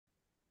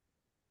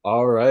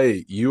All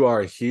right, you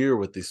are here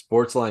with the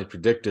sports line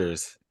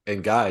predictors.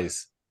 And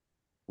guys,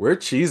 we're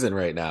cheesing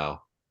right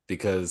now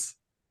because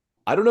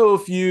I don't know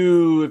if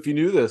you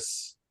knew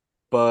this,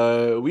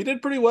 but we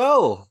did pretty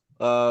well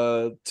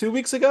 2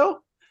 weeks ago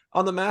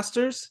on the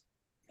Masters.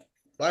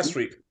 Last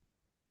week.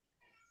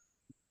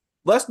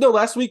 Last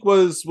week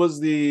was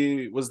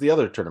the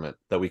other tournament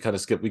that we kind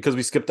of skipped because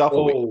we skipped off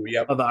a week. Oh,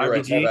 yep. Oh, the You're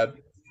right. My RBG. bad.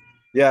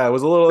 Yeah, it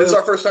was a little This is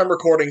our first time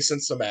recording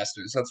since the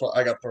Masters. That's what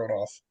I got thrown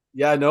off.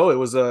 yeah, no, it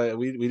was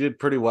we did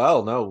pretty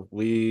well. No,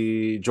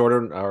 we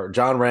Jordan or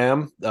John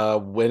Ram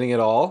winning it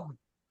all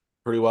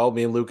pretty well.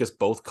 Me and Lucas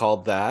both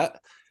called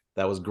that.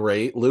 That was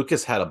great.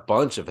 Lucas had a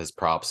bunch of his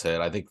props hit.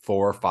 I think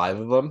 4 or 5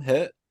 of them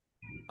hit.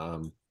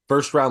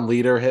 First round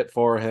leader hit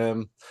for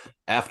him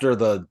after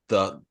the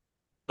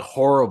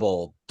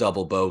horrible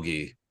double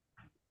bogey.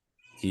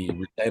 He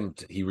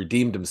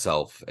redeemed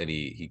himself and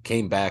he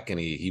came back and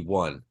he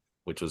won,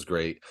 which was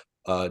great.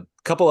 A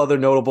couple other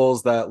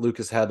notables that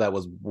Lucas had that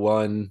was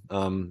one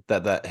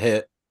that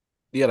hit.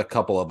 You had a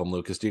couple of them,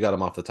 Lucas. Do you got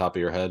them off the top of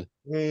your head?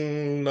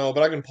 No,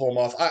 but I can pull them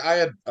off. I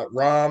had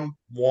Rom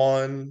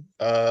one.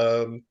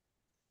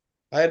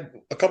 I had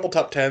a couple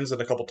top tens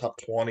and a couple top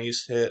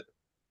 20s hit.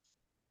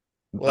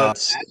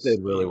 Let's Matt did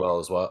really see. well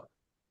as well.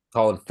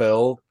 Colin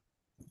Phil,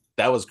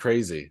 that was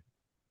crazy.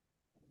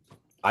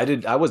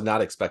 I was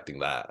not expecting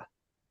that.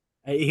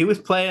 He was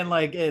playing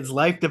like his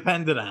life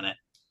depended on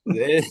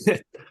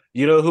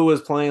You know who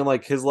was playing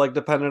like his leg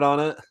depended on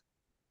it?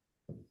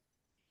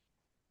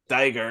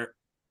 Tiger.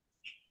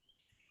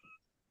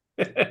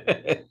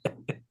 it.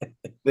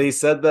 They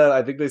said that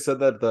I think they said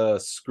that the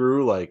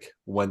screw like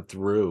went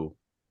through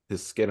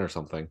his skin or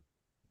something.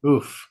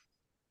 Oof.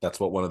 That's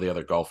what one of the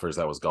other golfers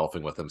that was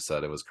golfing with him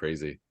said. It was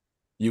crazy.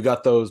 You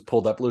got those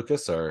pulled up,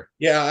 Lucas, or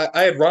Yeah,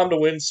 I had Rom to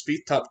win,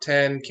 Spieth top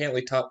 10,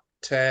 Cantley top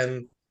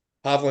 10,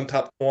 Hovland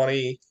top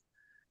 20,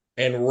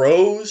 and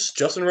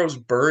Justin Rose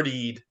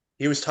birdied.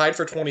 He was tied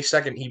for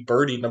 22nd. He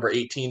birdied number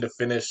 18 to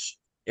finish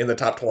in the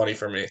top 20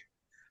 for me.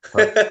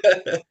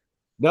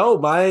 no?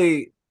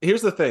 My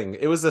here's the thing.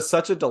 It was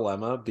such a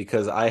dilemma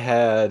because I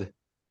had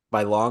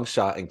my long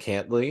shot in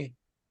Cantley.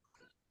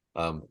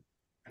 Um,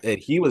 and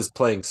he was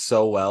playing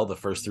so well the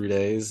first 3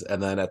 days,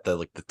 and then at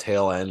the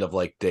tail end of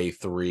like day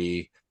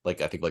three, like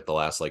I think like the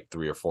last like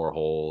 3 or 4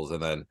 holes,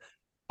 and then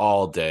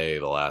all day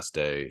the last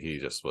day he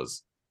just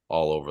was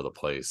all over the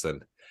place,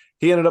 and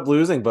he ended up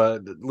losing,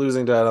 but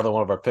losing to another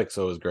one of our picks,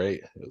 so it was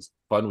great. It was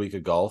a fun week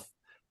of golf.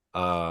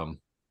 Um,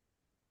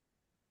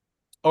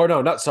 or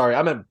no, not sorry,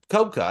 I meant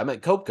Kopka.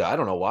 I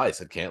don't know why I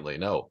said Cantley.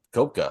 No,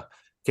 Kopka,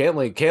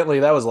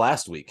 Cantley. That was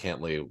last week.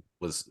 Cantley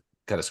was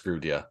kind of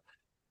screwed you.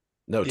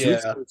 No, 2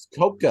 weeks Yeah. ago was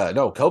Kopka.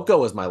 No, Kopka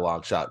was my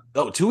long shot.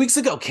 Oh, 2 weeks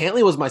ago,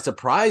 Cantley was my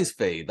surprise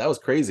fade. That was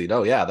crazy.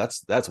 No, yeah,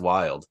 that's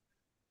wild.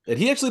 And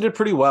he actually did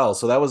pretty well.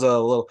 So that was a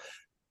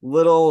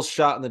little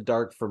shot in the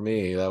dark for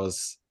me.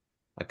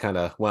 I kind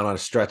of went on a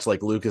stretch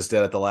like Lucas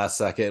did at the last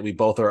second. We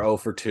both are 0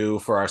 for 2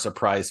 for our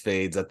surprise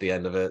fades at the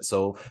end of it.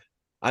 So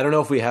I don't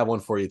know if we have one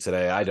for you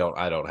today. I don't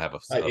have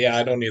Yeah,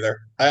 I don't either.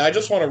 I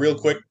just want to real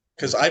quick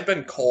because I've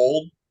been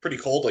cold, pretty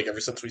cold, like ever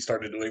since we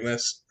started doing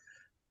this.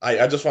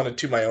 I just wanted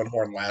to my own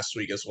horn last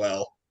week as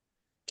well.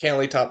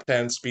 Cantley top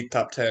 10, Speed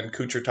top 10,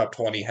 Kuchar top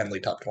 20, Henley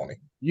top 20.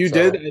 You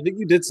did. So, I think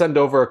you did send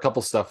over a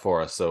couple stuff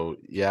for us. So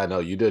yeah, no,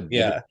 you did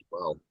yeah.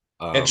 well.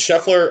 And Um,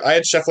 Scheffler, I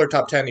had Scheffler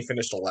top 10. He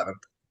finished 11th.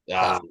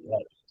 yeah,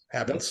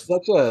 Happens.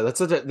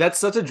 that's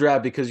such a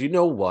drab because you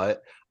know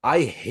what?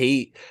 I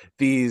hate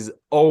these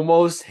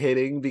almost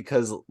hitting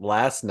because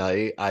last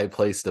night I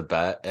placed a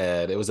bet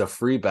and it was a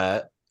free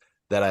bet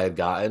that I had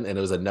gotten and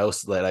it was a no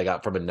that I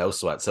got from a no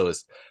sweat. So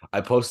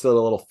I posted a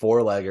little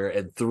 4-legger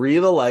and 3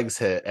 of the legs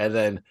hit and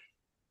then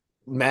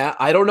Matt,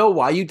 I don't know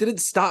why you didn't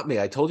stop me.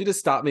 I told you to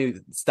stop me.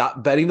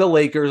 Stop betting the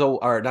Lakers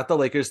or not the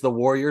Lakers, the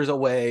Warriors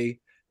away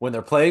when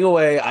they're playing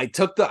away. I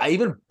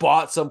even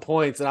bought some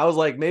points and I was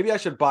like, maybe I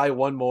should buy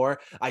one more.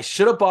 I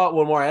should have bought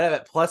one more. I had it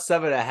at plus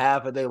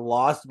 7.5 and they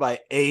lost by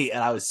 8.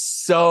 And I was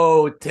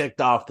so ticked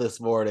off this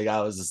morning.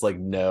 I was just like,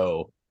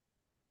 no,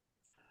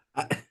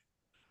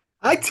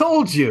 I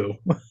told you.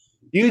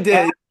 you After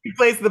did. you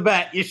placed the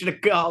bet, you should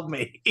have called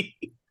me.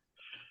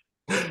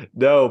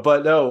 No,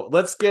 but no,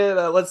 let's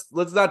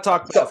not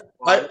talk So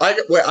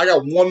basketball. I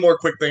got one more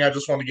quick thing I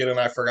just want to get in.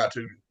 I forgot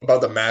to about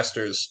the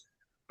Masters.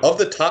 Of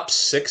the top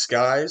six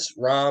guys,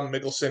 Rom,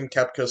 Mickelson,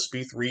 Kepka,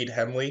 Spieth, Reed,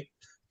 Henley,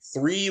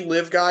 three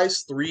live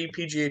guys, three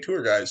PGA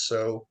Tour guys.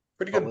 So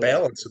pretty good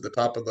balance at the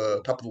top of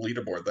the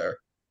leaderboard there.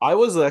 I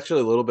was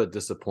actually a little bit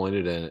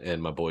disappointed in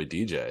my boy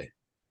DJ.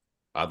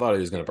 I thought he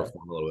was going to Yeah.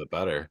 perform a little bit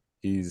better.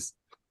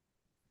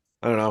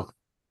 I don't know.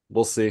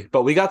 We'll see.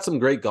 But we got some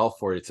great golf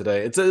for you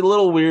today. It's a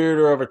little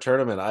weirder of a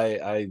tournament.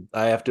 I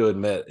have to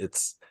admit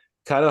it's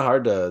kind of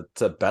hard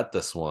to bet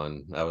this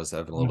one. I was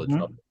having a little bit of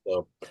trouble. Mhm.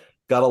 So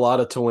got a lot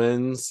of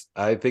twins.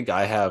 I think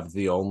I have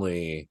the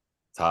only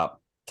top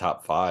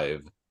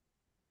five.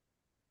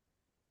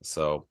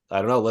 So I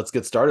don't know. Let's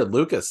get started.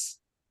 Lucas.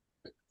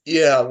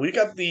 Yeah, we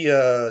got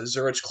the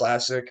Zurich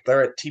Classic.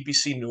 They're at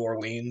TPC New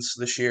Orleans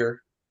this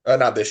year.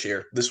 Not this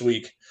year, this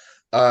week.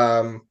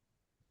 Um,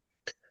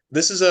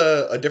 this is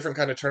a different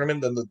kind of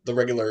tournament than the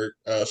regular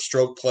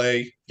stroke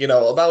play. You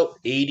know, about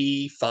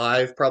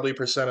 85 probably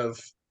percent of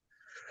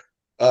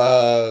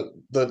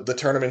the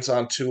tournaments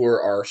on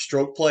tour are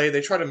stroke play.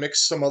 They try to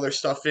mix some other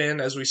stuff in.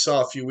 As we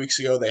saw a few weeks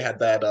ago, they had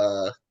that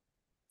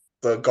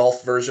the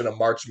golf version of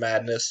March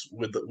Madness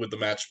with the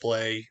match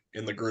play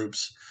in the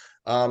groups.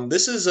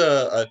 This is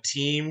a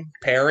team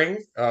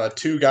pairing.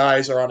 Two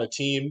guys are on a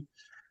team,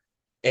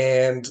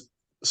 and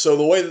so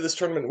the way that this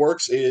tournament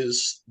works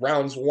is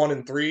rounds 1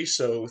 and 3.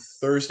 So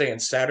Thursday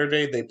and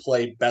Saturday they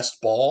play best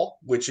ball,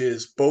 which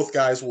is both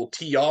guys will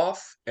tee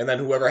off, and then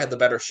whoever had the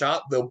better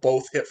shot, they'll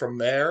both hit from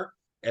there.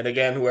 And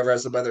again, whoever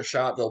has the better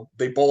shot,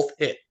 they both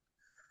hit.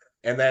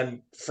 And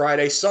then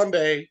Friday,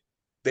 Sunday,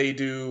 they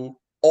do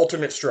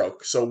alternate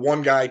stroke. So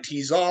one guy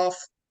tees off,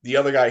 the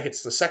other guy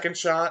hits the second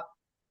shot,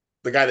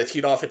 the guy that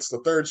teed off hits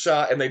the third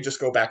shot, and they just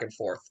go back and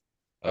forth.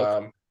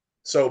 Okay.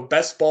 So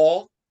best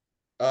ball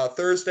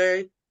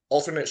Thursday,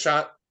 alternate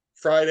shot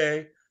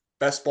Friday,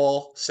 best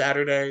ball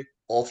Saturday,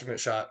 alternate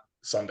shot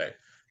Sunday.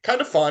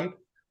 Kind of fun.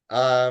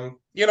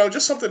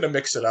 Just something to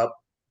mix it up.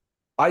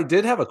 I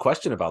did have a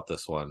question about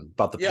this one,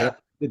 about the Yeah. pair.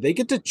 Did they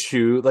get to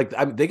choose? Like,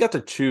 I mean, they got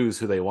to choose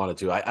who they wanted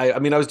to. I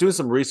mean, I was doing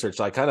some research.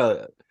 So I kind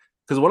of,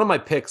 because one of my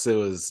picks, it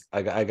was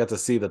I got to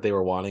see that they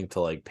were wanting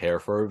to like pair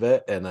for a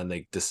bit, and then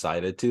they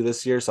decided to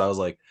this year. So I was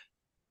like,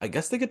 I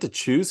guess they get to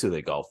choose who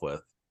they golf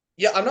with.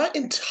 Yeah, I'm not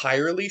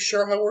entirely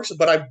sure how it works,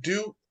 but I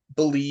do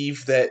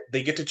believe that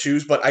they get to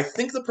choose. But I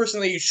think the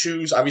person that you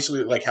choose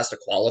obviously like has to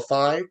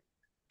qualify.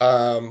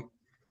 Um,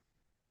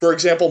 for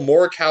example,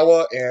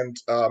 Morikawa and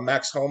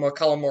Max Homa,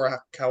 Colin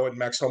Morikawa and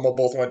Max Homa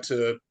both went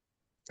to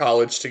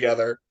college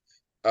together.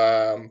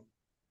 Um,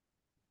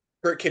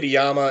 Kurt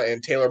Kitayama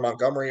and Taylor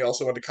Montgomery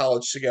also went to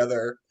college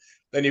together.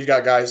 Then you've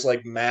got guys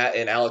like Matt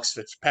and Alex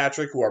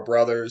Fitzpatrick who are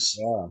brothers.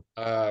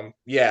 Yeah.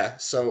 Yeah.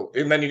 So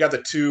and then you got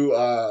the two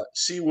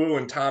Siwoo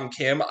and Tom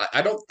Kim.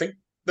 I don't think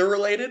they're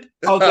related.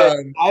 Okay,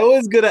 I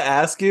was gonna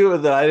ask you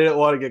that I didn't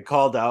want to get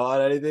called out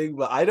on anything,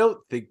 but I don't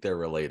think they're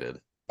related.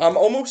 I'm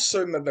almost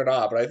certain that they're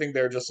not, but I think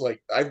they're just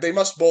like they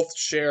must both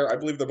share. I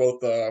believe they're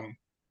both.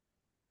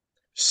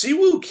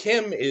 Siwoo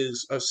Kim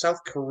is a South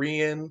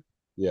Korean.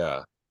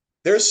 Yeah.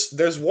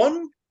 There's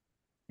one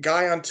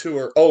guy on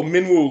tour. Oh,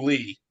 Minwoo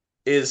Lee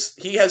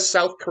he has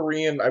South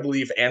Korean, I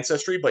believe,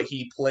 ancestry, but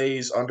he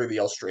plays under the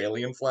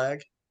Australian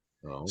flag.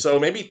 Oh. So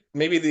maybe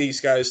these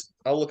guys.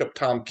 I'll look up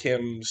Tom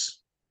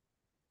Kim's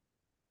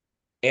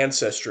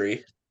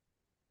ancestry.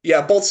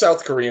 Yeah, both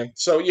South Korean.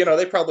 So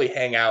they probably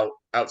hang out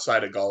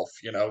outside of golf.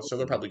 So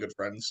they're probably good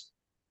friends.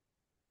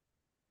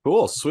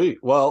 Cool, sweet.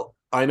 Well,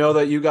 I know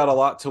that you got a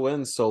lot to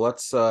win, so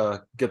let's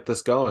get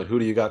this going. Who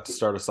do you got to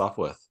start us off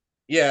with?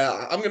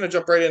 Yeah, I'm gonna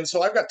jump right in.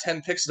 So I've got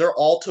 10 picks. They're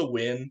all to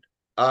win.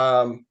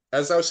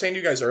 As I was saying to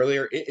you guys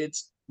earlier,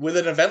 it's with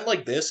an event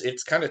like this,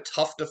 it's kind of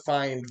tough to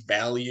find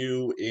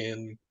value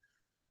in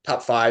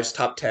top fives,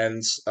 top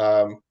tens.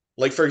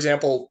 Like for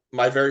example,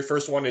 my very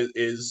first one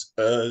is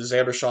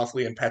Xander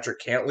Schauffele and Patrick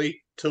Cantley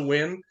to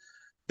win.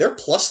 They're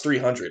plus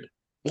 300.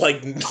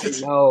 Like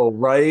No,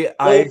 right?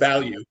 no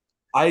value.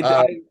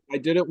 I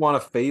didn't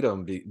want to fade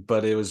him,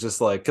 but it was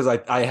just like because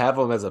I have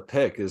them as a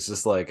pick. It's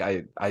just like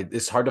I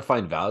it's hard to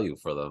find value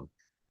for them.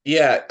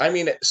 Yeah, I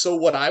mean, so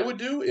what I would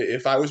do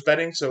if I was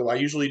betting, so I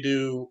usually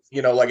do,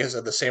 like I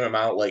said, the same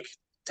amount, like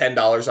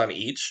 $10 on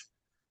each.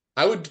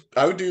 I would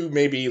do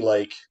maybe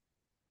like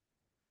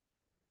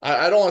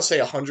I don't want to say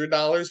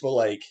 $100, but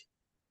like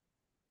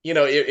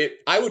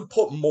I would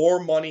put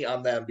more money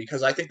on them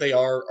because I think they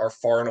are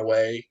far and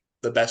away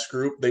the best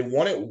group. They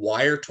won it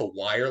wire to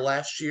wire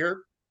last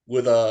year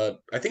with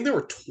I think they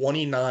were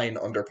 29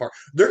 under par.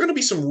 They're going to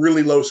be some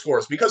really low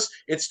scores because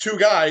it's two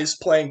guys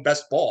playing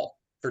best ball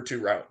for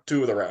two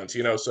of the rounds,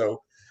 so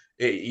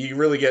you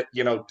really get,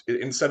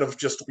 instead of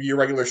just your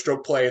regular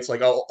stroke play, it's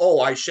like,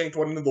 oh, I shanked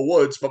one into the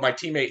woods, but my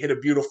teammate hit a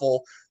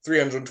beautiful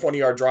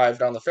 320-yard drive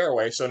down the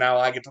fairway, so now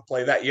I get to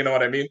play that, you know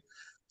what I mean?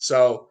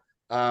 So,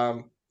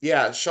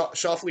 yeah,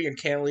 Schauffele and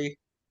Cantley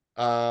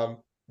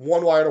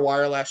won wire to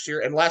wire last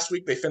year, and last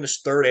week they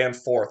finished third and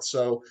fourth.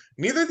 So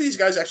neither of these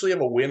guys actually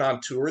have a win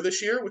on tour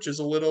this year, which is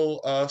a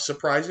little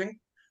surprising.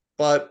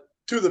 But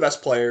two of the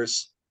best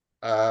players.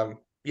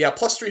 Yeah,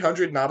 plus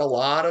 300, not a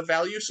lot of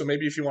value. So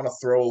maybe if you want to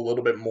throw a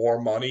little bit more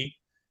money,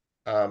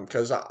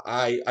 because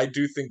I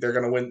do think they're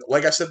going to win.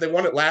 Like I said, they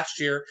won it last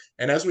year,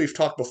 and as we've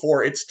talked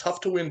before, it's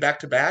tough to win back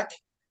to back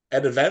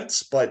at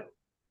events. But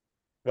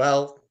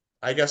well,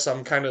 I guess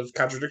I'm kind of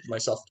contradicting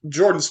myself.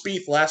 Jordan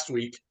Spieth last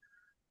week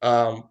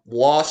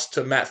lost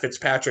to Matt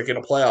Fitzpatrick in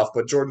a playoff,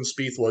 but Jordan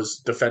Spieth was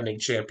defending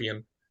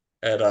champion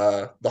at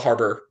the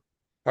Harbor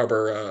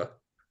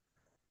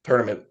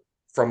tournament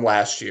from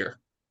last year.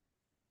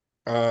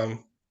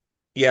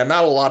 Yeah,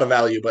 not a lot of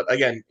value, but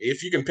again,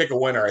 if you can pick a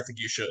winner, I think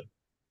you should.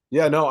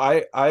 Yeah, no,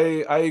 I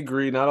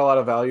agree. Not a lot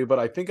of value, but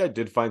I think I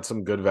did find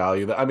some good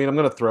value. I mean, I'm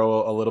going to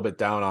throw a little bit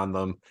down on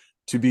them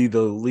to be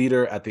the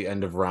leader at the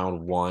end of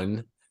round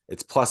one.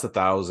 It's plus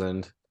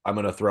 1,000. I'm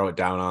going to throw it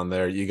down on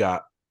there. You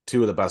got two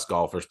of the best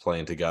golfers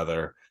playing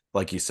together.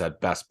 Like you said,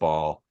 best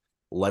ball.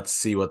 Let's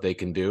see what they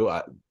can do.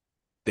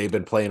 they've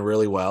been playing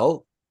really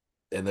well,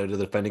 and they're the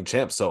defending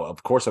champs. So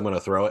of course I'm going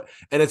to throw it,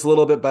 and it's a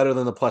little bit better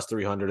than the plus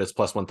 300. It's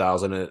plus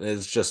 1,000, and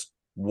it's just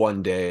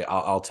one day.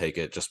 I'll take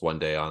it just one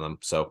day on them.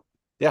 So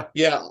yeah,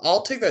 Yeah,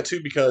 I'll take that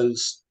too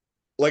because,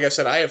 like I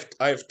said, I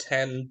have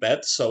 10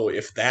 bets. So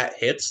if that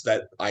hits,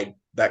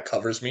 that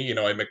covers me.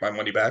 I make my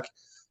money back.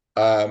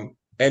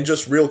 And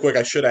just real quick,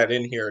 I should add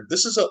in here.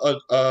 This is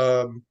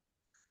a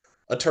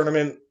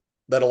tournament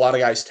that a lot of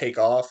guys take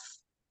off.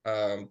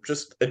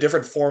 Just a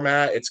different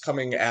format. It's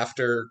coming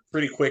after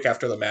pretty quick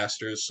after the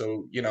Masters.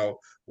 So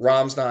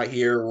Rahm's not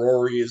here,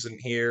 Rory isn't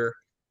here.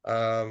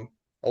 Um,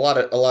 a lot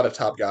of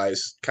top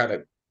guys kind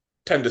of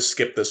tend to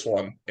skip this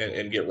one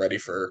and get ready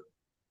for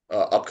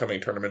upcoming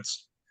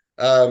tournaments.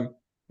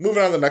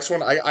 Moving on to the next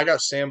one, I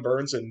got Sam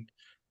Burns and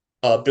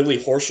Billy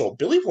Horschel.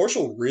 Billy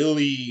Horschel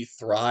really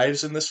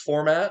thrives in this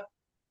format.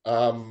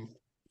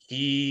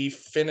 He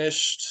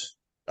finished.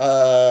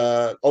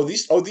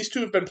 These two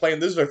have been playing.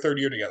 This is their third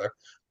year together.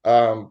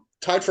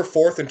 Tied for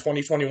fourth in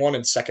 2021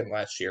 and second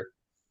last year.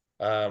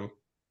 Um,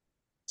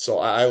 so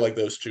I like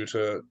those two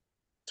to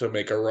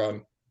make a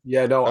run.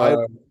 yeah, no, I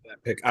Um,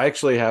 that pick. I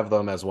actually have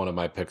them as one of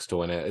my picks to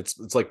win it.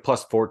 It's like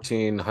plus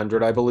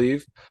 1,400, I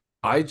believe.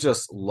 I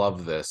just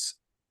love this.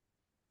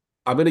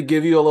 I'm going to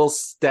give you a little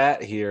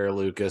stat here,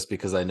 Lucas,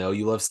 because I know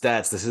you love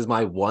stats. This is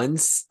my one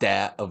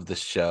stat of the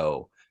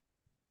show.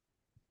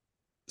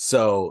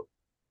 So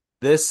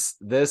this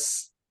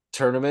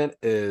tournament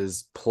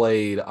is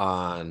played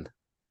on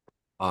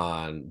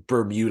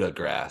Bermuda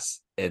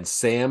grass, and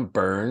Sam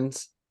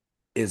Burns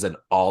is an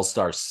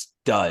all-star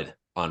stud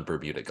on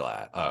Bermuda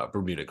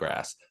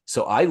grass.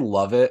 So I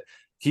love it.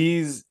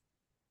 He's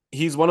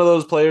one of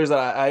those players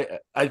that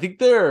I think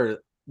they're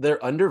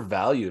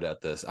undervalued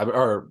at this.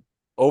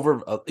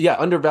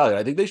 Undervalued.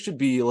 I think they should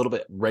be a little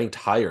bit ranked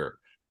higher.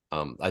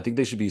 I think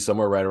they should be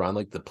somewhere right around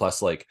like the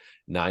plus like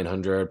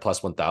 900,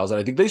 plus 1,000.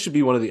 I think they should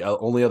be one of the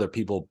only other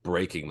people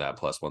breaking that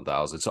plus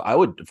 1,000. So I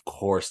would of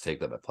course take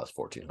them at plus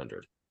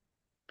 1,400.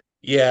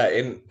 yeah,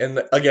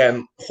 and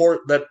again,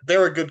 that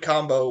they're a good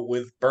combo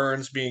with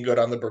Burns being good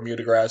on the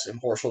Bermuda grass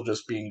and Horschel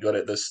just being good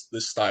at this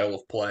style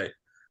of play.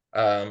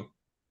 Um,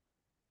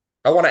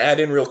 I want to add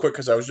in real quick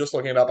because I was just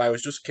looking it up. I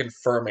was just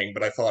confirming,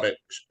 but I thought it.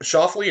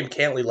 Shoffley and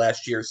Cantley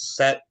last year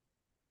set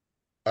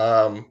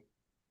um,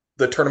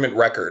 the tournament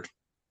record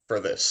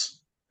for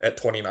this at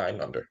 29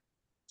 under. Oh,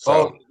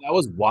 So that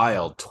was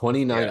wild.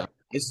 29. yeah,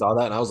 I saw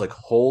that and I was like,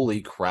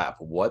 holy crap,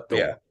 what the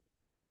yeah.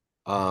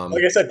 Like um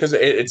I said, because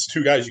it's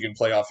two guys you can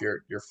play off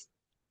your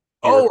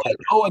oh, pick.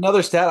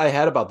 another stat I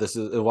had about this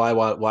is why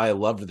I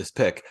loved this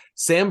pick.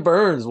 Sam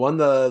Burns won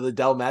the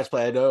Dell match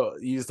play. I know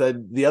you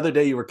said the other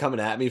day you were coming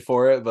at me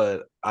for it,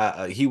 but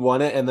he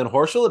won it, and then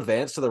Horschel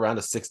advanced to the round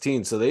of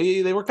 16. So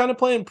they were kind of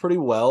playing pretty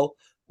well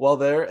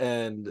there,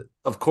 and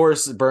of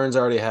course Burns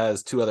already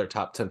has two other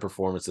top 10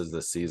 performances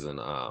this season.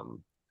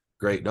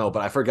 Great, no,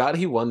 but I forgot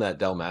he won that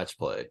Dell match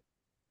play.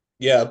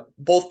 Yeah,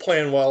 both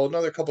playing well.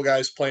 Another couple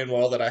guys playing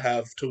well that I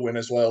have to win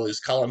as well is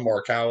Colin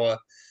Morikawa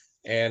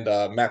and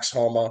Max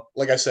Homa.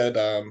 Like I said,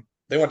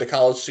 they went to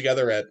college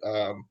together at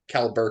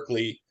Cal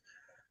Berkeley.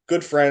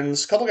 Good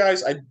friends. Couple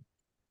guys.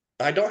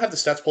 I don't have the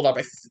stats pulled up.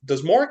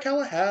 Does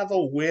Morikawa have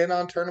a win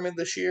on tournament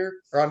this year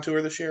or on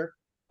tour this year?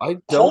 I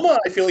don't. Homa,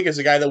 I feel like is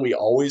a guy that we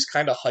always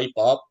kind of hype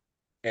up,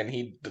 and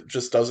he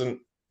just doesn't.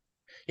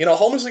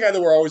 Homa's the guy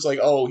that we're always like,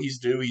 oh, he's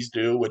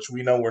due, which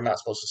we know we're not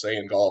supposed to say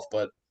in golf,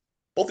 but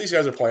both these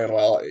guys are playing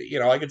well.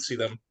 I could see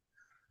them,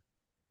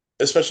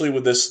 especially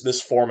with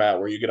this format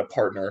where you get a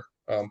partner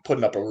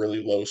putting up a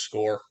really low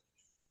score.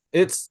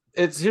 It's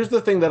here's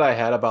the thing that I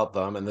had about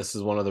them, and this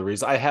is one of the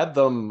reasons I had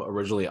them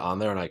originally on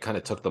there and I kind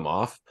of took them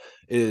off.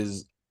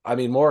 Is I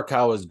mean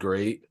Morikawa is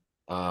great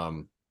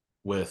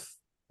with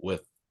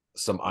with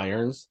some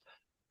irons,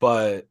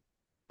 but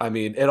I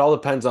mean it all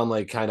depends on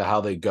like kind of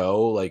how they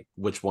go, like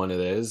which one it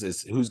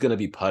is who's going to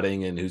be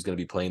putting and who's going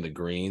to be playing the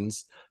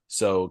greens.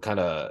 So kind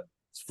of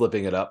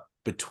flipping it up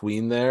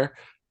between there.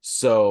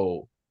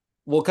 So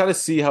we'll kind of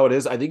see how it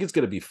is. I think it's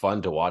going to be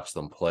fun to watch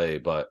them play,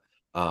 but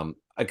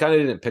I kind of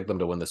didn't pick them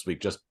to win this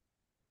week. Just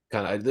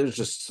kind of there's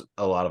just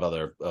a lot of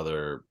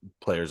other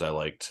players I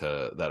liked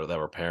that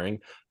were pairing,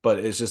 but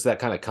it's just that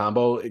kind of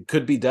combo. It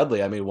could be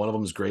deadly. I mean, one of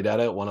them is great at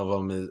it. One of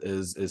them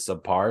is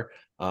subpar.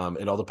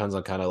 It all depends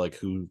on kind of like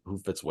who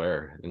fits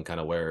where and kind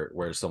of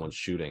where someone's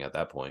shooting at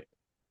that point.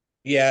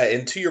 Yeah,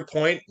 and to your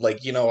point, like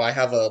I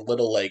have a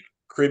little like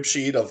crib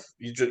sheet of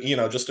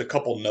just a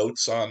couple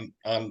notes on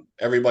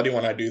everybody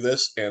when I do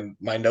this, and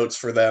my notes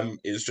for them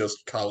is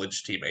just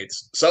college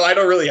teammates. So I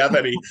don't really have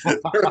any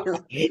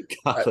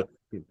God,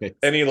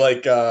 any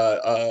like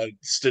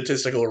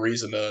statistical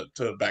reason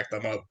to back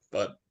them up,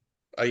 but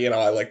I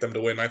like them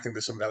to win. I think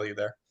there's some value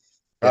there.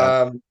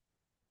 yeah. Um,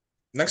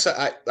 next,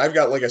 I've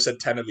got like I said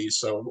 10 of these,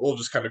 so we'll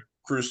just kind of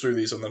cruise through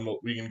these, and then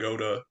we can go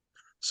to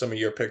some of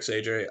your picks,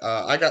 AJ.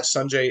 I got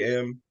Sanjay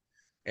Im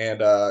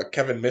and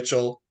Kevin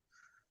Mitchell.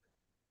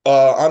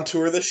 On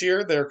tour this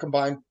year, they're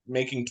combined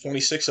making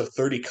 26 of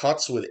 30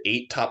 cuts with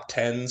 8 top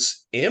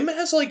tens. Im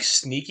has like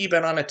sneaky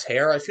been on a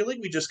tear. I feel like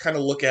we just kind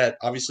of look at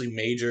obviously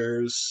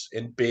majors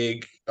and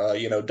big,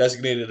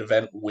 designated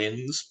event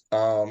wins.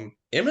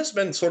 Im has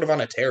been sort of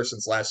on a tear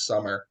since last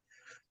summer.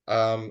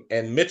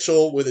 And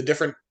Mitchell with a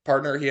different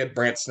partner, he had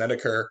Brant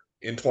Snedeker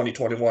in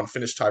 2021,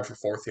 finished tied for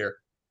fourth here.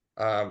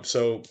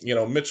 So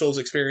Mitchell's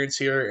experience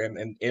here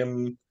and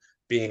Im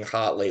being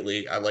hot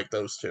lately, I like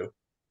those two.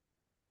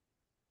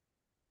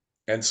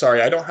 And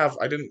sorry, I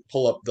didn't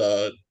pull up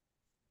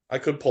I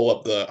could pull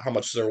up the how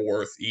much they're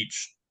worth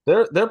each.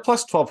 They're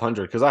plus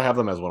 1,200 because I have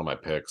them as one of my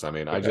picks. I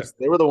mean, Okay.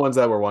 they were the ones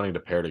that were wanting to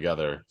pair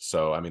together.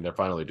 So I mean, they're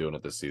finally doing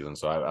it this season.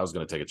 So I was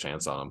going to take a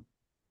chance on them.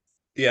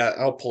 Yeah,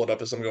 I'll pull it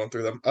up as I'm going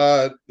through them.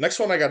 Next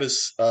one I got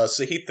is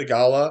Sahith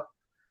Theegala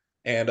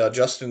and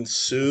Justin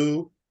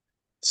Sue.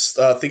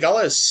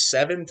 Theegala has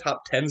 7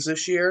 top tens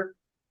this year.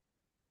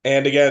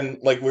 And again,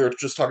 like we were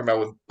just talking about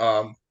with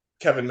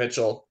Kevin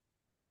Mitchell,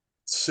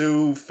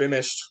 Sue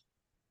finished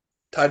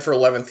tied for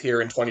 11th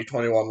here in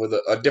 2021 with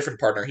a different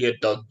partner. He had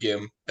Doug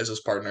Gim as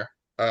his partner.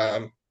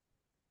 Thigala,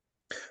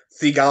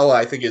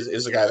 I think,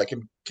 is a guy that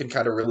can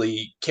kind of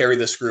really carry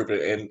this group,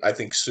 and I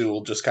think Sue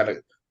will just kind of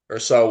or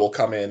so will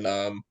come in,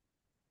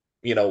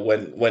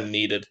 when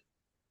needed.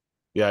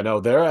 Yeah, no,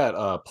 they're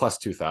at plus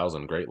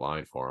 2,000. Great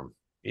line for them.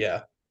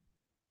 Yeah.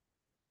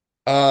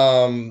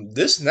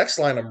 This next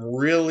line I'm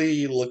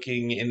really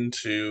looking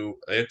into.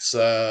 It's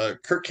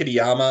Kurt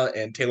Kitayama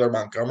and Taylor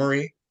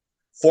Montgomery,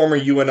 former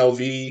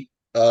UNLV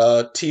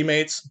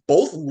teammates.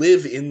 Both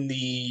live in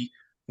the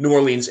New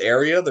Orleans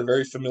area. They're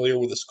very familiar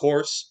with this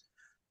course.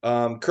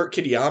 Kurt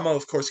Kitayama,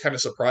 of course, kind of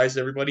surprised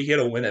everybody. He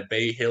had a win at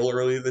Bay Hill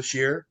earlier this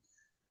year.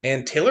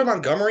 And Taylor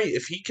Montgomery,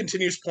 if he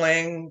continues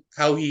playing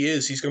how he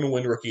is, he's going to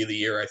win Rookie of the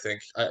Year, I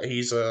think.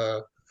 He's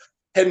head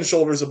and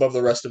shoulders above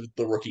the rest of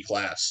the rookie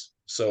class.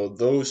 So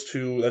those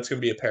two, that's going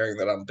to be a pairing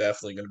that I'm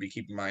definitely going to be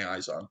keeping my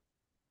eyes on.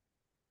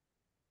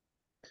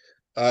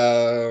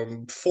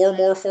 Four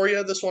more for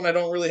you. This one I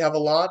don't really have a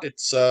lot.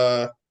 It's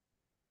where'd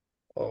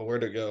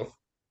it go?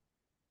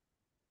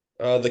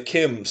 The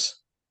Kims,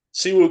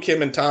 Siwoo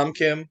Kim and Tom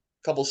Kim,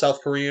 couple South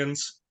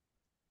Koreans.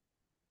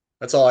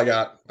 That's all I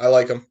got. I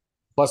like them.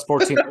 Plus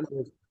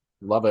 1,400.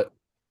 Love it.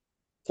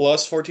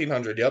 Plus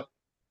 1,400. Yep.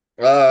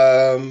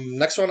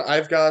 Next one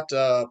I've got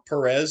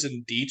Perez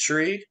and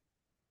Dietrich.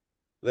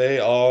 They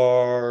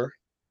are,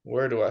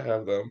 where do I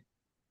have them?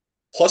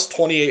 Plus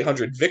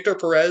 2,800. Victor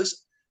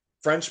Perez,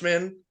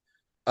 Frenchman,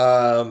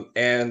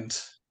 and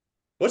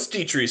what's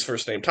Dietrich's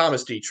first name?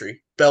 Thomas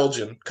Dietrich,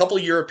 Belgian. Couple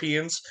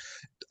Europeans.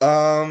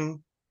 Perez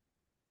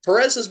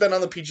has been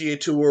on the PGA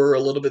Tour a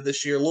little bit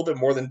this year, a little bit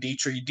more than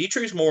Dietrich.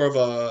 Dietrich's more of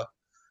a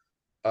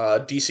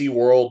DC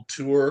World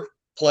Tour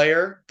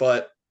player,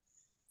 but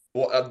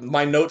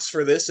my notes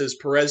for this is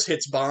Perez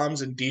hits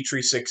bombs and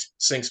Dietrich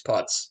sinks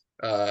putts.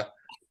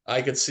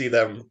 I could see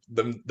them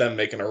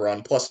making a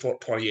run plus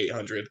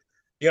 2,800.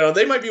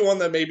 They might be one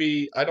that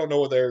maybe I don't know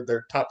what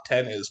their top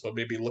 10 is, but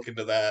maybe look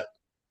into that.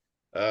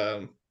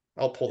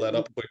 I'll pull that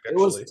up quick. It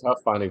was tough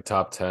finding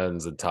top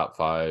 10s and top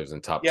 5s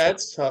and top. Yeah,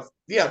 it's tough.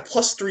 Yeah,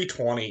 plus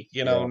 320.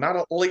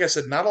 Yeah. Like I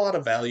said, not a lot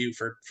of value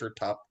for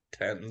top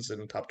 10s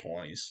and top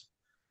 20s.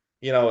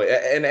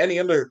 In any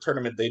other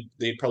tournament,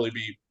 they'd probably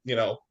be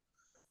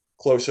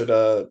closer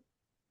to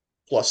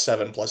plus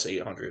 7, plus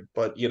 800.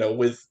 But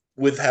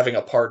with having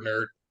a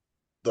partner,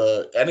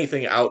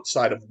 anything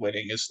outside of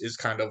winning is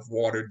kind of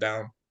watered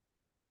down.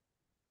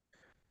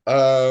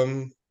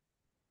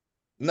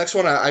 Next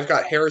one I've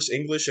got Harris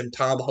English and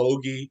Tom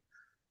Hoagie.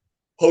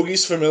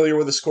 Hoagie's familiar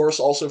with this course,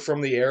 also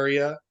from the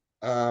area.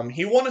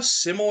 He won a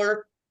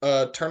similar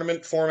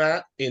tournament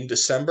format in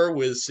December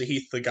with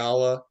Sahith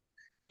Theegala.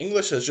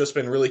 English has just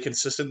been really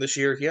consistent this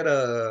year. He had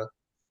a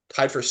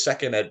tied for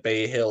second at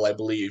Bay Hill, I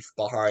believe,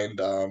 behind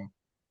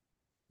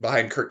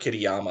Kurt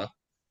Kitayama.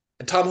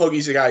 And Tom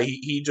Hoagie's a guy,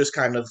 he just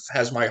kind of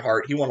has my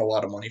heart. He won a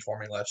lot of money for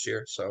me last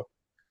year, so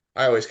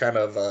I always kind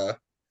of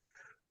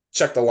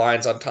check the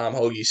lines on Tom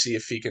Hoagie, see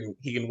if he can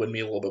win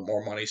me a little bit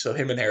more money. So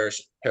him and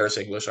Harris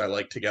English I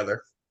like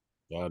together.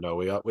 Yeah, no,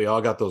 we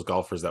all got those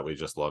golfers that we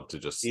just love to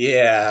just.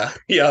 Yeah,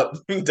 yep,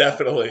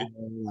 definitely.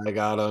 I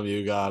got them,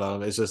 you got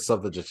them. It's just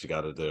something that you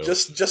got to do.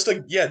 Just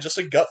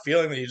a gut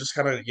feeling that you just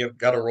kind of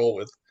got to roll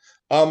with.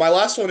 My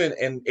last one,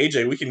 and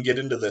AJ, we can get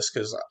into this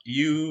because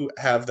you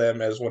have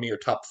them as one of your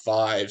top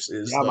fives.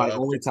 My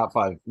only top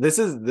 5. This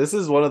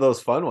is one of those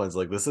fun ones.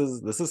 Like this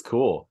is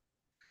cool.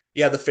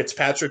 Yeah, the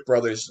Fitzpatrick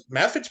brothers.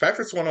 Matt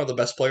Fitzpatrick's one of the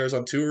best players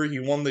on tour. He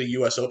won the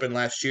U.S. Open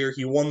last year.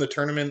 He won the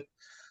tournament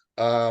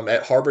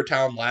at Harbour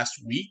Town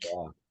last week.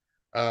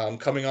 Yeah.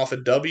 Coming off a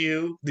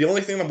W. The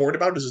only thing I'm worried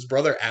about is his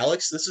brother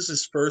Alex. This is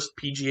his first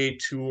PGA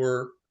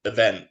Tour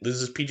event. This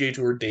is his PGA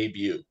Tour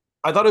debut.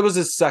 I thought it was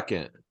his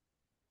second.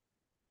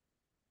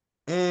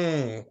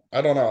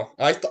 I don't know.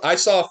 I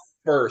saw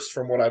first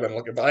from what I've been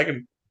looking, but I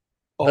can.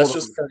 That's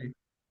just from.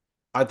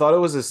 I thought it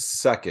was his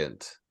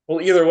second.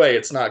 Well, either way,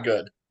 it's not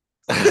good.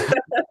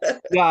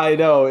 Yeah, I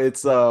know.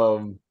 It's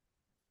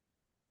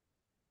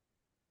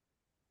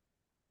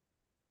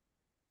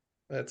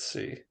Let's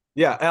see.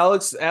 Yeah,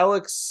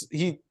 Alex,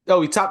 he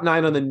topped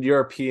 9 on the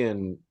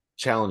European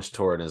Challenge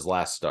Tour in his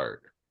last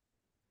start.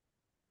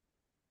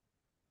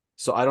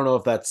 So I don't know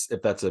if that's a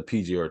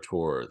PGA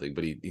Tour thing,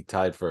 but he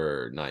tied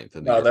for ninth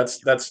in the No, year.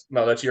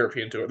 that's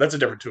European tour. That's a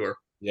different tour.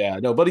 Yeah,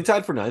 no, but he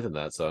tied for ninth in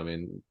that. So I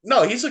mean,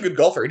 No, he's a good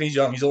golfer and he's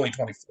young. He's only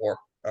 24.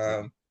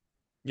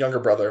 Younger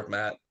brother of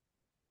Matt.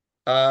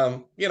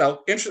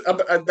 This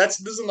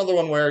is another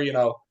one where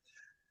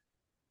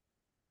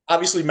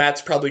obviously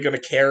Matt's probably going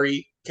to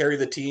carry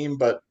the team,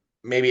 but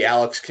maybe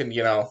Alex can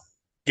get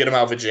him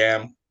out of a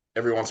jam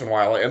every once in a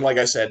while. And like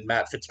I said,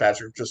 Matt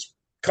Fitzpatrick just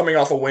coming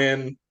off a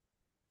win,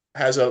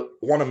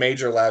 won a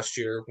major last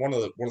year, one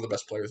of the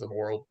best players in the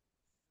world.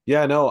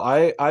 yeah, no,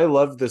 I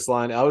loved this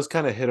line. I was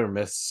kind of hit or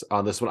miss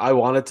on this one. I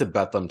wanted to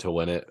bet them to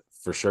win it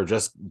for sure,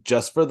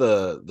 just for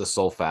the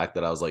sole fact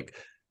that I was like,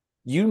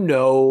 you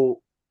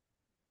know,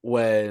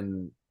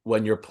 when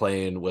you're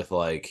playing with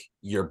like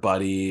your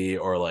buddy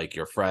or like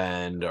your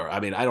friend, or I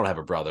mean, I don't have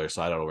a brother,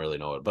 so I don't really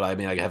know it, but I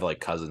mean, I have like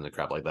cousins and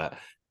crap like that.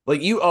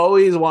 Like you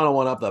always want to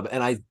one up them,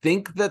 and I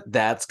think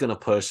that's gonna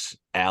push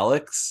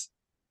Alex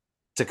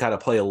to kind of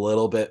play a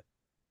little bit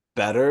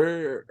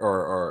better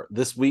or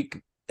this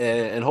week,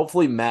 and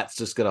hopefully Matt's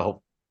just gonna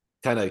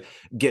kind of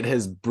get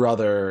his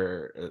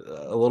brother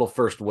a little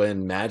first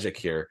win magic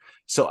here.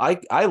 So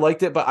I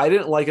liked it, but I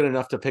didn't like it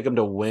enough to pick him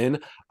to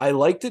win. I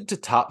liked it to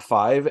top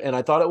 5, and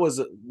I thought it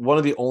was one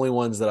of the only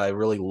ones that I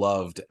really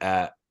loved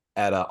at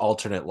an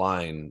alternate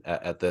line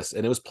at this,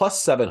 and it was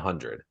plus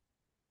 700.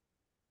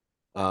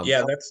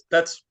 Yeah,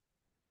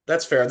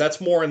 that's fair.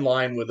 That's more in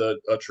line with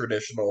a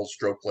traditional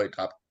stroke play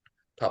top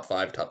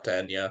 5, top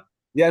 10. Yeah.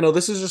 Yeah, no,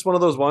 this is just one of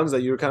those ones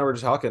that you kind of were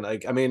just talking.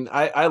 Like, I mean,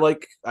 I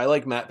like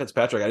Matt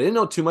Fitzpatrick. I didn't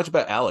know too much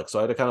about Alex, so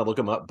I had to kind of look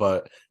him up.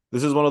 But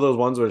this is one of those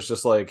ones where it's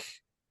just like,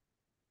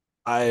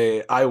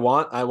 I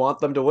want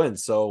them to win.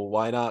 So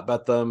why not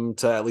bet them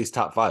to at least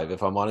top 5?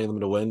 If I'm wanting them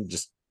to win,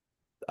 just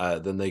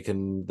then they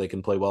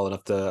can play well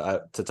enough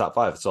to top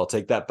 5. So I'll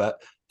take that bet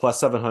plus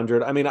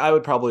 700. I mean, I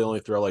would probably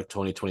only throw like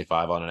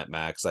 20-25 on it at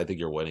max. I think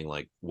you're winning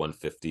like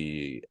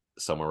 150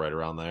 somewhere right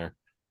around there.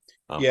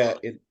 Yeah,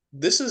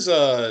 this is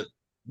a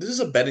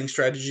betting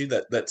strategy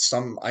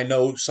that I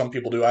know some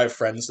people do. I have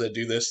friends that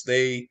do this.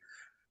 They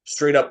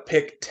straight up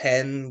pick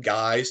 10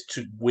 guys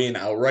to win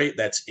outright.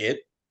 That's it.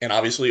 And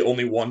obviously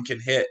only one can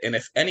hit. And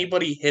if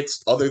anybody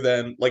hits other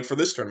than like for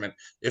this tournament,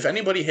 if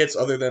anybody hits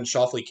other than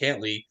Shoffley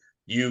Cantley,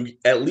 you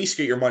at least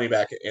get your money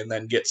back and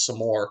then get some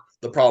more.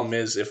 The problem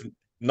is if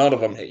none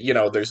of them hit,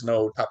 there's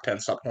no top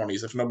 10s, top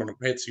 20s. If no one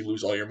hits, you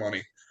lose all your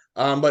money.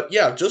 But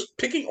yeah, just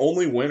picking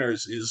only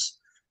winners is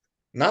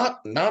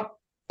not a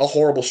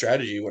horrible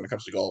strategy when it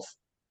comes to golf.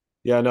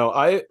 Yeah, no,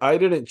 I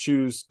didn't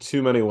choose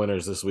too many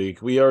winners this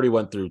week. We already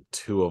went through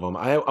 2 of them.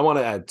 I want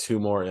to add 2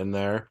 more in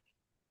there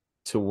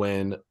to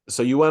win.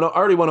 So you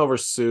already went over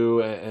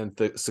Sue and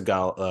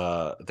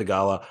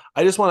Thigala.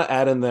 I just want to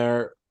add in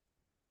there.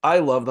 I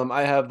love them.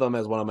 I have them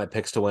as one of my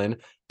picks to win,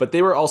 but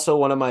they were also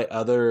one of my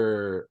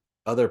other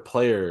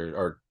player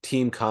or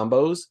team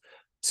combos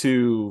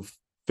to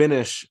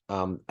finish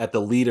at the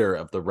leader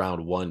of the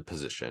round 1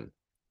 position.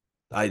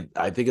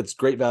 I think it's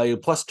great value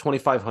plus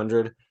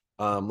 2,500.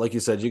 Like you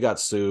said, you got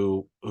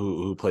Sue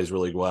who plays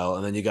really well,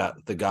 and then you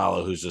got the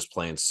Gala who's just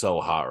playing so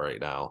hot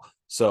right now.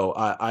 So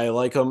I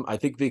like him. I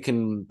think they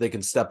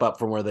can step up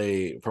from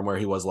where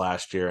he was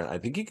last year, and I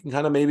think he can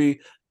kind of maybe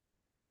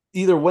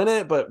either win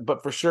it,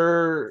 but for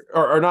sure,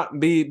 or not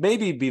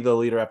maybe be the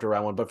leader after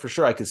round 1. But for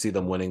sure, I could see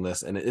them winning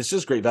this, and it's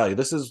just great value.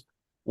 This is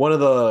one of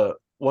the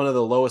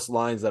lowest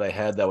lines that I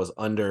had that was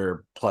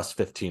under plus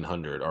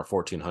 1,500 or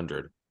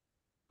 1,400.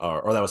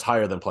 Or that was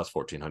higher than plus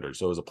 1,400.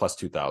 So it was a plus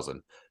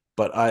 2,000.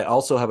 But I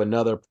also have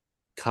another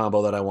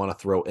combo that I want to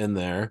throw in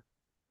there.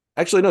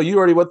 Actually, no, you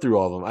already went through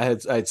all of them. I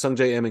had Sung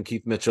J M and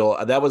Keith Mitchell.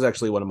 That was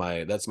actually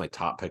that's my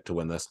top pick to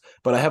win this.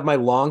 But I have my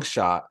long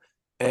shot,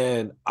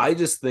 and I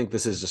just think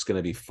this is just going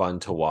to be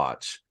fun to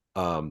watch.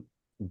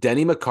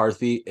 Denny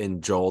McCarthy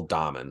and Joel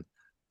Dahman.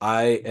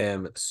 I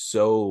am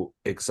so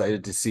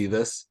excited to see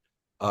this.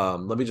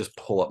 Let me just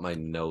pull up my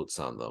notes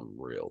on them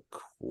real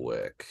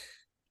quick.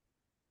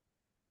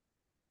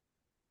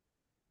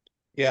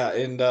 Yeah,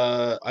 and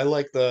I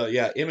like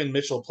him and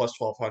Mitchell plus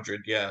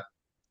 1,200. Yeah,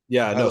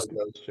 Yeah, I no, like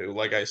those two.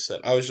 Like I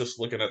said, I was just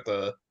looking at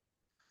Colin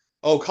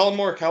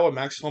Morikawa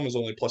Max Home is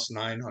only plus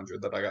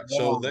 900 that I got.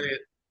 So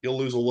you'll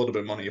lose a little bit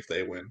of money if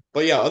they win.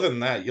 But yeah, other than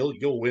that,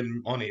 you'll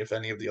win money if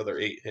any of the other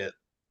 8 hit.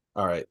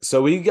 All right.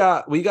 So we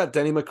got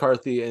Denny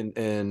McCarthy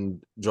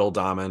and Joel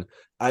Dahman.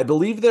 I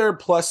believe they're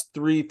plus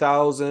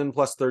 3,000,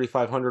 plus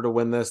 3,500 to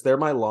win this. They're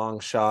my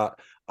long shot.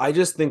 I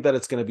just think that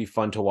it's going to be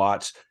fun to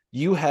watch.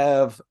 You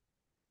have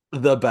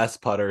the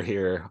best putter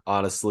here,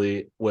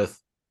 honestly, with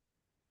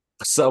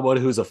someone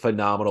who's a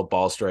phenomenal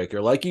ball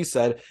striker. Like you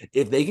said,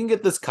 if they can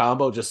get this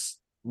combo just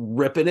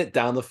ripping it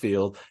down the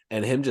field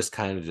and him just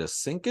kind of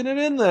just sinking it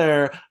in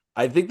there,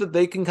 I think that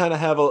they can kind of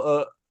have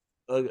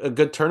a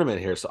good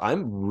tournament here. So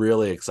I'm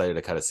really excited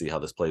to kind of see how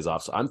this plays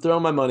off. So I'm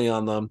throwing my money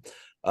on them.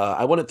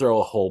 I wouldn't throw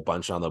a whole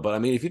bunch on them, but I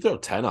mean, if you throw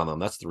 10 on them,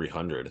 that's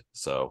 300.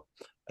 So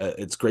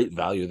It's great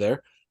value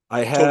there.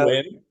 I To have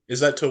win? Is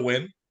that to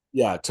win?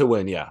 yeah to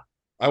win. Yeah,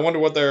 I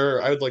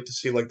wonder I would like to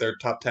see like their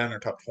top 10 or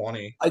top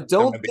 20. I There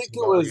don't might be think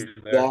some it was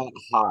value there. that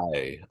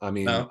high. I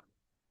mean, No.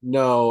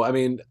 no, I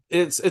mean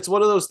it's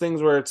one of those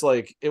things where it's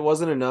like it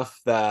wasn't enough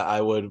that I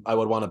would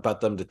want to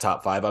bet them to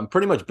top five. I'm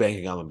pretty much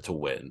banking on them to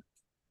win.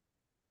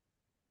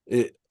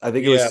 I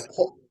think it Yeah,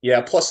 was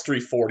yeah, plus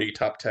 340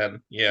 top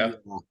 10. Yeah.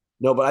 yeah.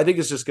 No, but I think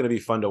it's just going to be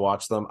fun to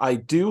watch them. I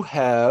do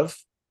have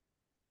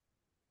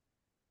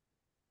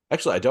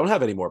actually I don't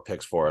have any more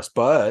picks for us,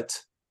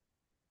 but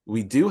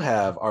we do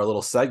have our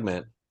little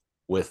segment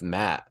with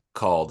Matt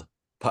called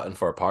Puttin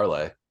for a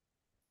Parlay.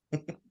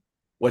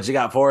 What you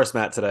got for us,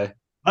 Matt, today?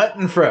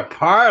 Button for a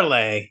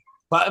parlay.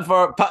 Puttin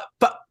for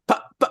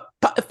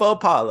a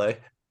parlay.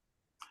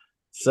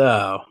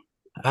 So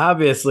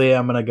obviously,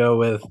 I'm gonna go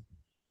with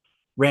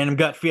random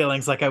gut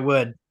feelings, like I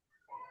would,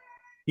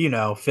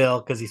 Phil,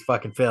 because he's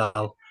fucking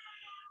Phil.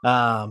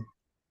 Um,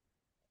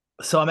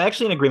 so I'm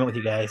actually in agreement with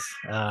you guys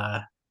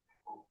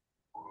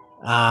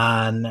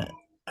on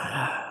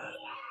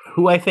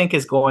who I think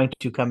is going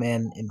to come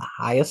in the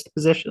highest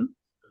position.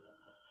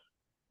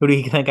 Who do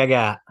you think I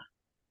got?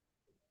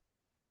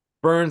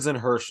 Burns and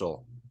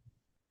Herschel.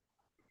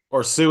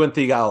 Or Sue and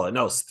Thigala.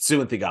 No,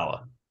 Sue and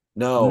Thigala.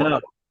 No. No.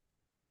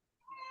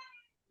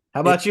 How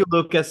It, about you,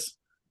 Lucas?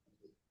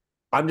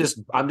 I'm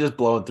just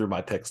blowing through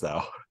my picks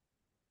now.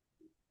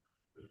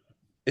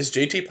 Is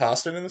JT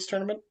Poston in this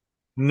tournament?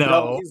 No,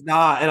 No. he's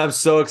not, and I'm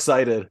so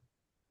excited.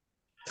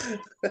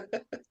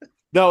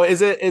 No,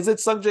 is it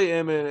Sung J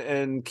M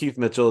and Keith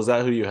Mitchell? Is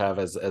that who you have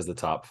as the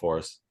top for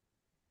us?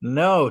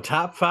 No.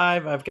 Top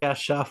five, I've got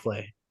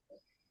Schauffele.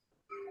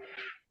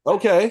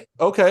 Okay.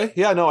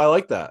 Yeah, no, I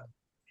like that.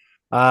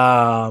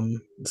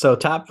 So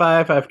top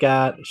five, I've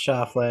got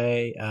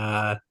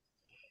Schauffele.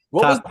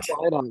 What was Top the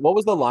line on what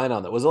was the line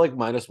on that? Was it like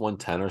minus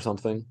 110 or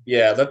something?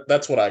 Yeah,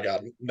 that's what I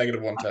got.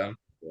 Negative 110.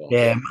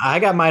 Yeah, I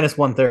got minus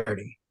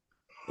 130.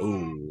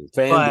 Ooh,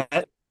 fan.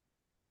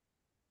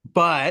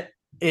 But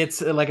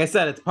it's like I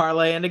said, it's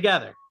parlaying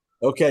together.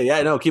 Okay,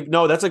 yeah,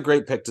 no, that's a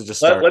great pick to just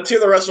start. Let's hear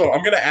the rest of them.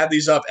 I'm gonna add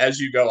these up as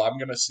you go. I'm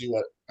gonna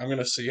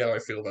see how I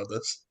feel about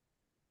this.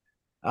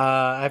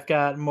 I've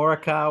got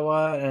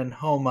Morikawa and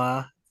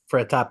Homa for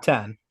a top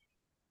 10.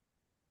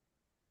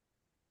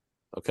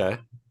 Okay.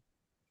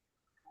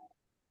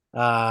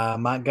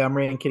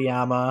 Montgomery and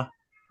Kitayama,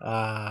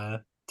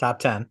 top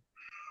 10.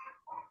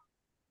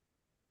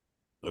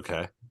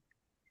 Okay.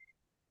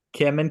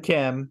 Kim and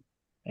Kim,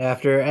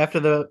 after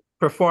the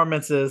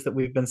performances that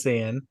we've been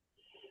seeing,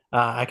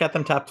 I got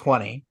them top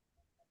 20.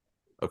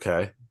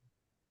 Okay.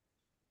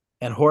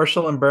 And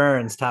Horschel and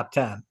Burns top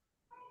 10.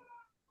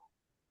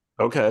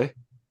 Okay.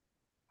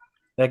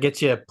 That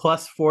gets you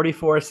plus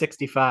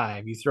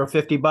 44.65. You throw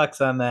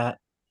 $50 on that,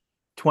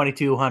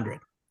 2,200,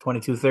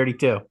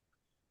 2,232.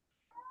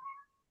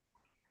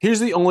 Here's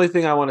the only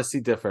thing I want to see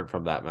different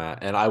from that, Matt,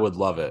 and I would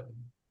love it.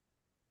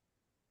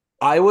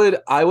 I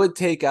would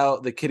take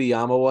out the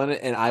Kitayama one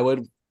and I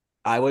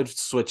would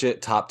switch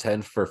it top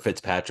 10 for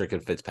Fitzpatrick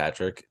and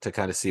Fitzpatrick to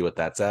kind of see what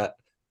that's at.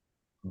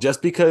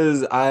 Just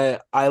because I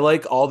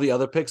like all the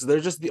other picks. They're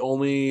just the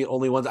only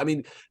ones. I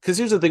mean, because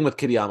here's the thing with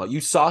Kitayama. You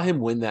saw him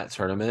win that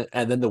tournament,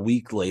 and then the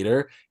week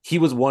later, he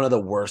was one of the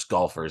worst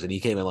golfers, and he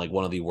came in like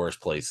one of the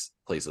worst places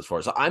for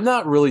it. So I'm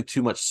not really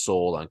too much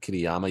sold on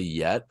Kitayama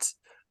yet.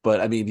 But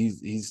I mean,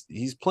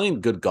 he's playing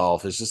good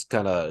golf. It's just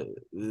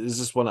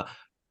one of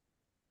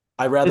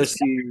I rather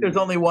see. There's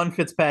only one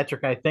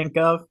Fitzpatrick I think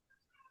of,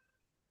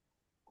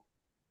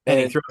 and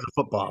he throws a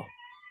football.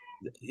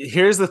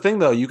 Here's the thing,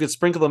 though. You could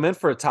sprinkle them in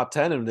for a top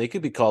 10, and they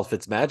could be called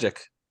Fitzmagic.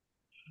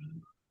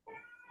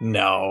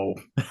 No.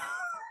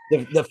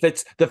 The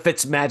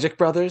Fitzmagic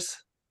brothers?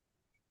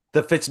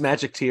 The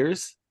Fitzmagic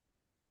tears?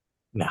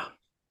 No.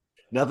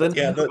 Nothing?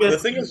 Yeah, the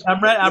thing is,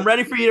 I'm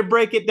ready for you to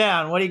break it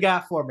down. What do you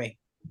got for me?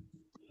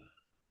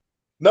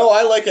 no,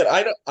 I like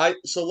it.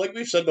 So like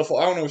we've said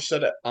before, I don't know if we've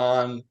said it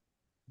on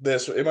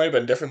this. It might have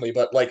been differently,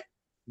 but like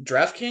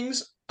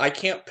DraftKings, I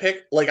can't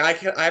pick I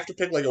have to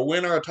pick like a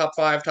winner, a top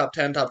 5, top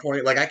 10, top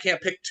 20. Like I can't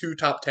pick 2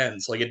 top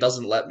 10s. Like it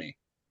doesn't let me.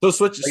 So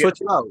switch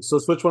out. So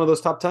switch one of those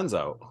top 10s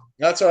out.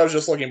 That's what I was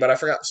just looking, but I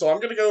forgot. So I'm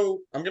gonna go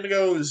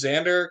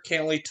Xander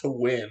Cantley to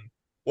win.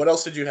 What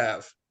else did you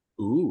have?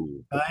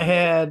 Ooh. I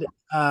had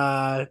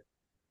let's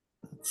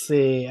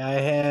see. I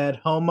had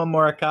Homa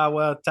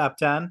Morikawa top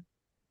 10.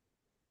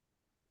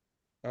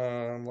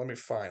 Let me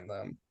find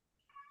them.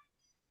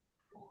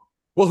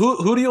 Well,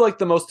 who do you like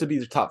the most to be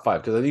the top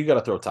 5? Because I think you got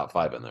to throw top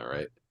 5 in there,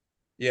 right?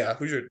 Yeah,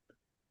 who's your?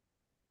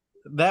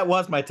 That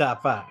was my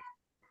top 5.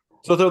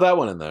 So throw that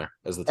one in there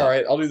as the top. All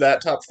right, I'll do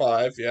that top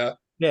 5. Yeah.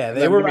 Yeah, And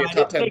they then were give me a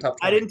top 10, top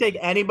 20. I didn't take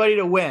anybody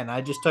to win.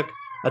 I just took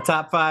a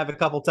top 5, a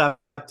couple top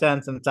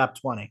 10s, and a top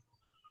 20.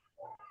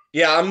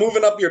 Yeah, I'm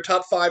moving up your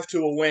top 5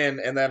 to a win,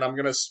 and then I'm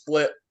gonna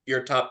split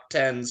your top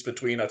 10s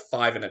between a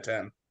 5 and a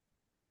 10.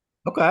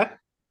 Okay.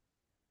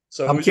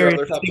 So I'm who's your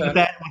curious other top to see 10?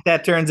 what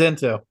that turns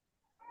into.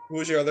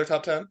 Who's your other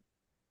top 10?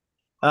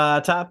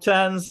 Top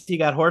 10s, you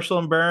got Horschel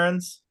and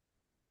Burns.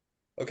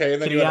 Okay,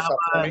 and then you had a Kitayama top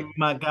and 20.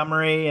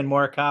 Montgomery and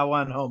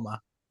Morikawa and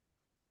Homa.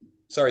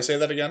 Sorry, say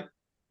that again.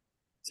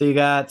 So you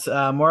got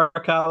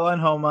Morikawa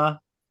and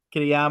Homa,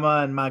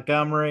 Kitayama and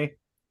Montgomery,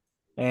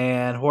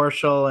 and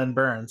Horschel and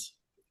Burns.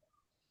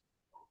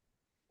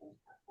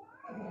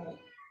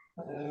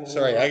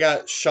 Sorry, I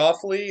got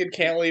Shoffley and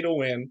Cantley to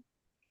win.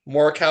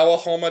 Morikawa,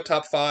 Homa,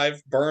 top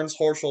 5. Burns,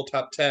 Horschel,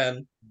 top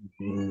 10.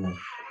 And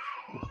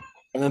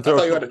then I throw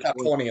thought you had a top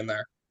 20 in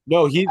there.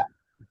 No, did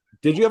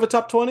you have a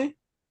top 20?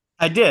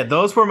 I did.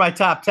 Those were my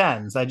top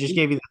 10s. I just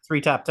gave you the 3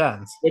 top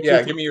 10s.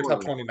 Yeah, give me your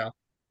top 20 now.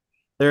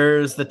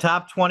 There's the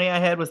top 20 I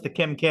had was the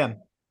Kim.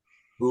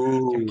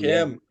 Ooh,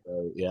 Kim.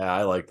 Yeah,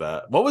 I like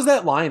that. What was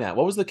that line at?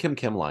 What was the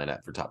Kim line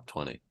at for top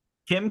 20?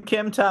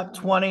 Kim top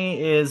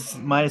 20 is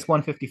minus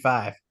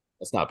 155.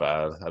 That's not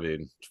bad. I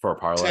mean, for a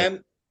parlay.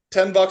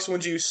 $10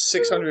 wins you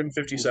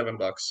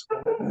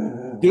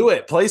 $657. Do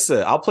it. Place it.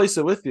 I'll place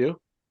it with you.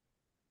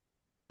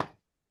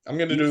 I'm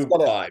going to do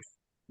 5.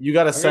 You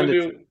got to send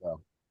it.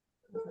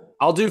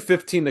 I'll do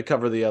 15 to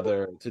cover the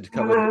other. Just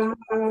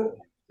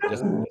so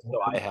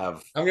I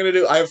have.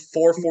 I have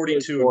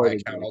 442 in my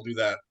account. I'll do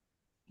that.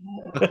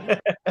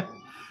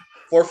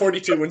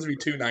 442 wins me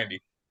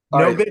 290.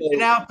 No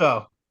bitching out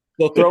though.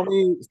 So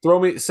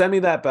send me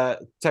that bet.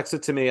 Text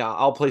it to me.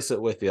 I'll place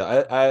it with you.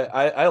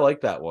 I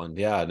like that one.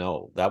 Yeah,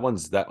 no,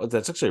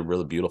 that's actually a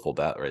really beautiful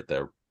bet right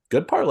there.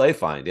 Good parlay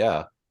find.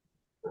 Yeah.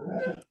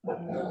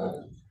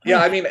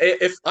 Yeah, I mean,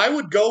 if I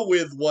would go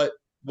with what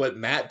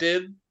Matt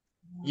did,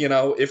 you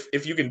know,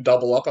 if you can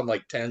double up on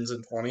like 10s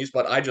and 20s,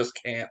 but I just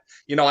can't.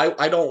 You know,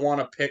 I don't want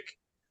to pick.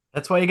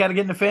 That's why you got to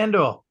get into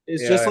FanDuel.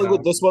 It's just like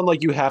with this one,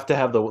 like you have to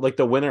have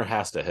the winner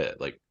has to hit,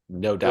 like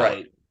no doubt.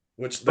 Right.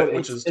 Which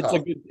is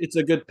tough. It's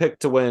a good pick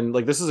to win.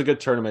 Like this is a good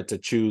tournament to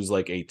choose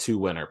like a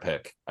 2-winner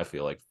pick, I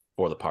feel like,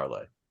 for the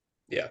parlay.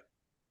 Yeah.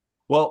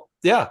 Well,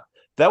 yeah.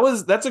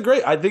 That's a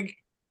great. I think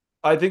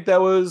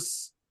that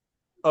was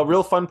a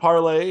real fun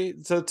parlay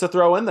to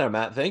throw in there,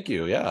 Matt. Thank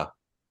you. Yeah.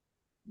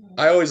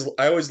 I always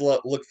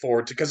look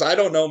forward to, because I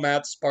don't know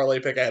Matt's parlay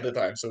pick ahead of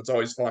time, so it's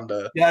always fun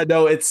to. Yeah,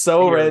 no, it's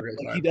so random.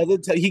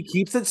 He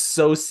keeps it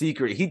so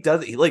secret.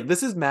 Like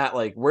this is Matt.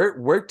 Like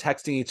we're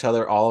texting each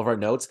other all of our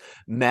notes.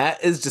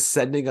 Matt is just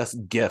sending us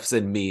gifs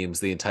and memes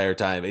the entire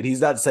time, and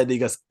he's not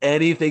sending us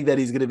anything that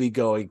he's going to be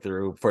going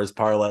through for his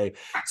parlay.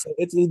 So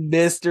it's a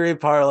mystery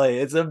parlay.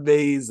 It's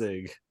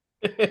amazing.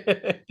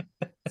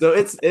 So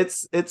it's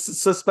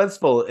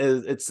suspenseful.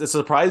 It's a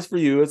surprise for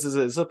you. It's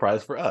a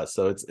surprise for us.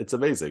 So it's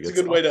amazing. It's a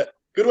good way to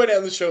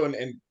end the show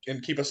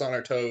and keep us on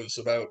our toes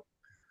about.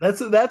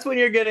 That's when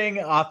you're getting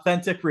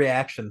authentic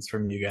reactions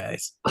from you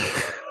guys.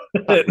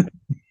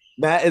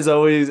 Matt is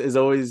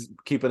always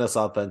keeping us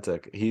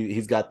authentic.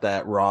 He's got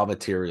that raw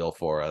material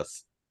for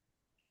us.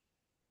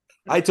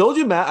 I told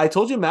you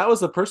Matt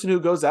was the person who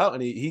goes out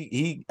and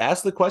he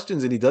asks the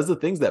questions and he does the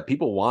things that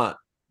people want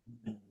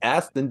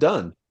asked and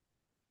done.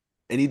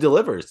 And he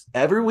delivers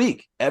every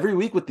week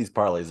with these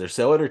parlays. They're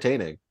so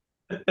entertaining.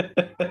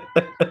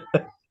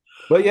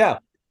 But yeah,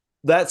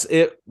 that's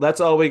it.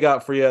 That's all we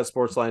got for you at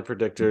Sportsline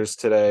Predictors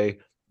today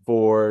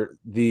for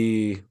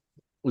the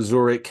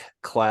Zurich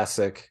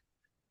Classic.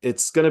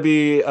 It's going to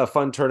be a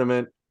fun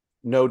tournament,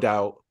 no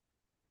doubt.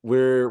 I'm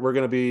not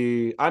going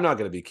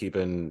to be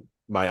keeping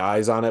my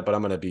eyes on it, but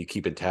I'm going to be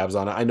keeping tabs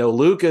on it. I know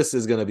Lucas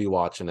is going to be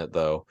watching it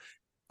though.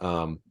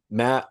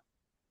 Matt,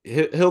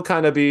 he'll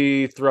kind of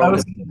be throwing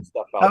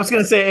stuff out. I was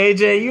going to say,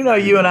 AJ, you know,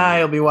 you and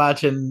I will be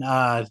watching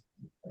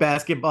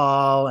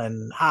basketball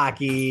and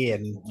hockey,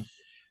 and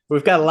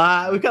we've got a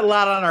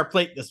lot on our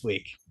plate this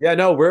week. Yeah,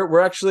 no,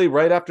 we're actually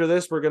right after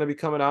this. We're going to be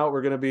coming out.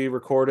 We're going to be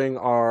recording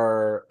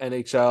our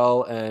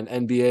NHL and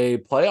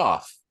NBA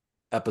playoff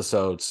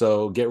episode.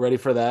 So get ready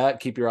for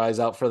that. Keep your eyes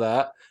out for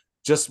that.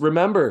 Just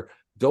remember,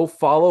 go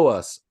follow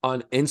us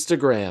on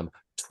Instagram,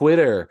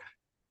 Twitter,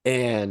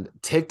 and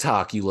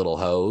TikTok, you little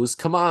hoes.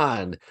 Come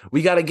on.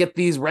 We got to get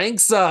these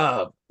ranks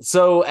up.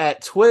 So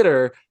at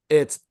Twitter,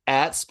 it's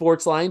at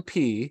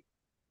SportslineP.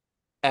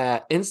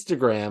 At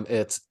Instagram,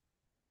 it's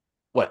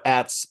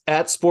at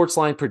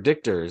Sportsline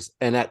Predictors.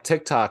 And at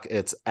TikTok,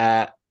 it's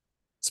at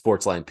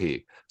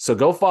SportslineP. So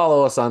go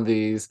follow us on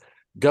these.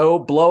 Go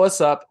blow us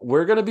up.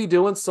 We're going to be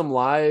doing some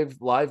live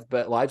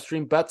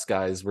stream bets,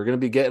 guys. We're going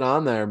to be getting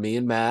on there, me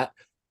and Matt.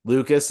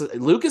 Lucas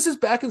is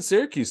back in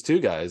Syracuse too,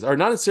 guys. Or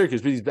not in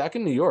Syracuse, but he's back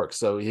in New York.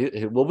 So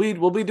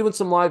we'll be doing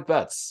some live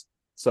bets.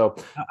 So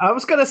I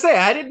was gonna say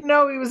I didn't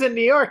know he was in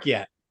New York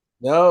yet.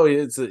 No,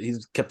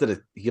 he's kept it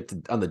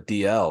on the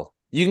DL.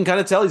 You can kind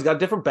of tell he's got a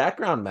different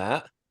background,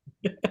 Matt.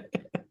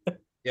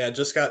 Yeah,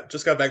 just got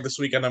back this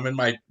weekend. I'm in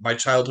my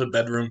childhood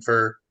bedroom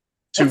for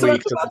 2 weeks. What I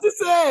was about to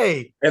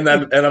say. And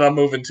then I'm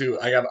moving to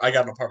I got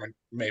an apartment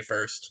May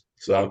 1st.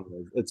 So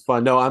it's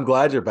fun. No, I'm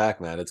glad you're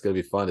back, man. It's gonna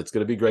be fun. It's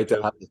gonna be great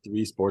to have the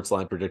 3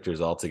 Sportsline Predictors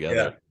all together.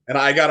 Yeah. And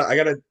I got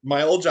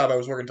my old job. I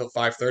was working till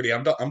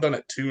 5:30. I'm done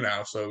at 2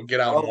 now. So get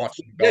out and watch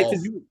golf.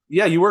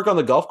 You work on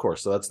the golf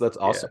course, so that's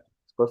awesome. Yeah.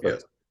 It's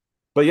perfect. Yeah.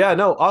 But yeah,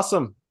 no,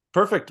 awesome,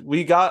 perfect.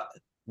 We got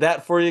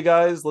that for you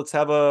guys. Let's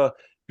have a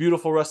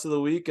beautiful rest of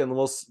the week, and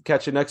we'll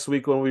catch you next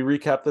week when we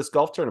recap this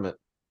golf tournament.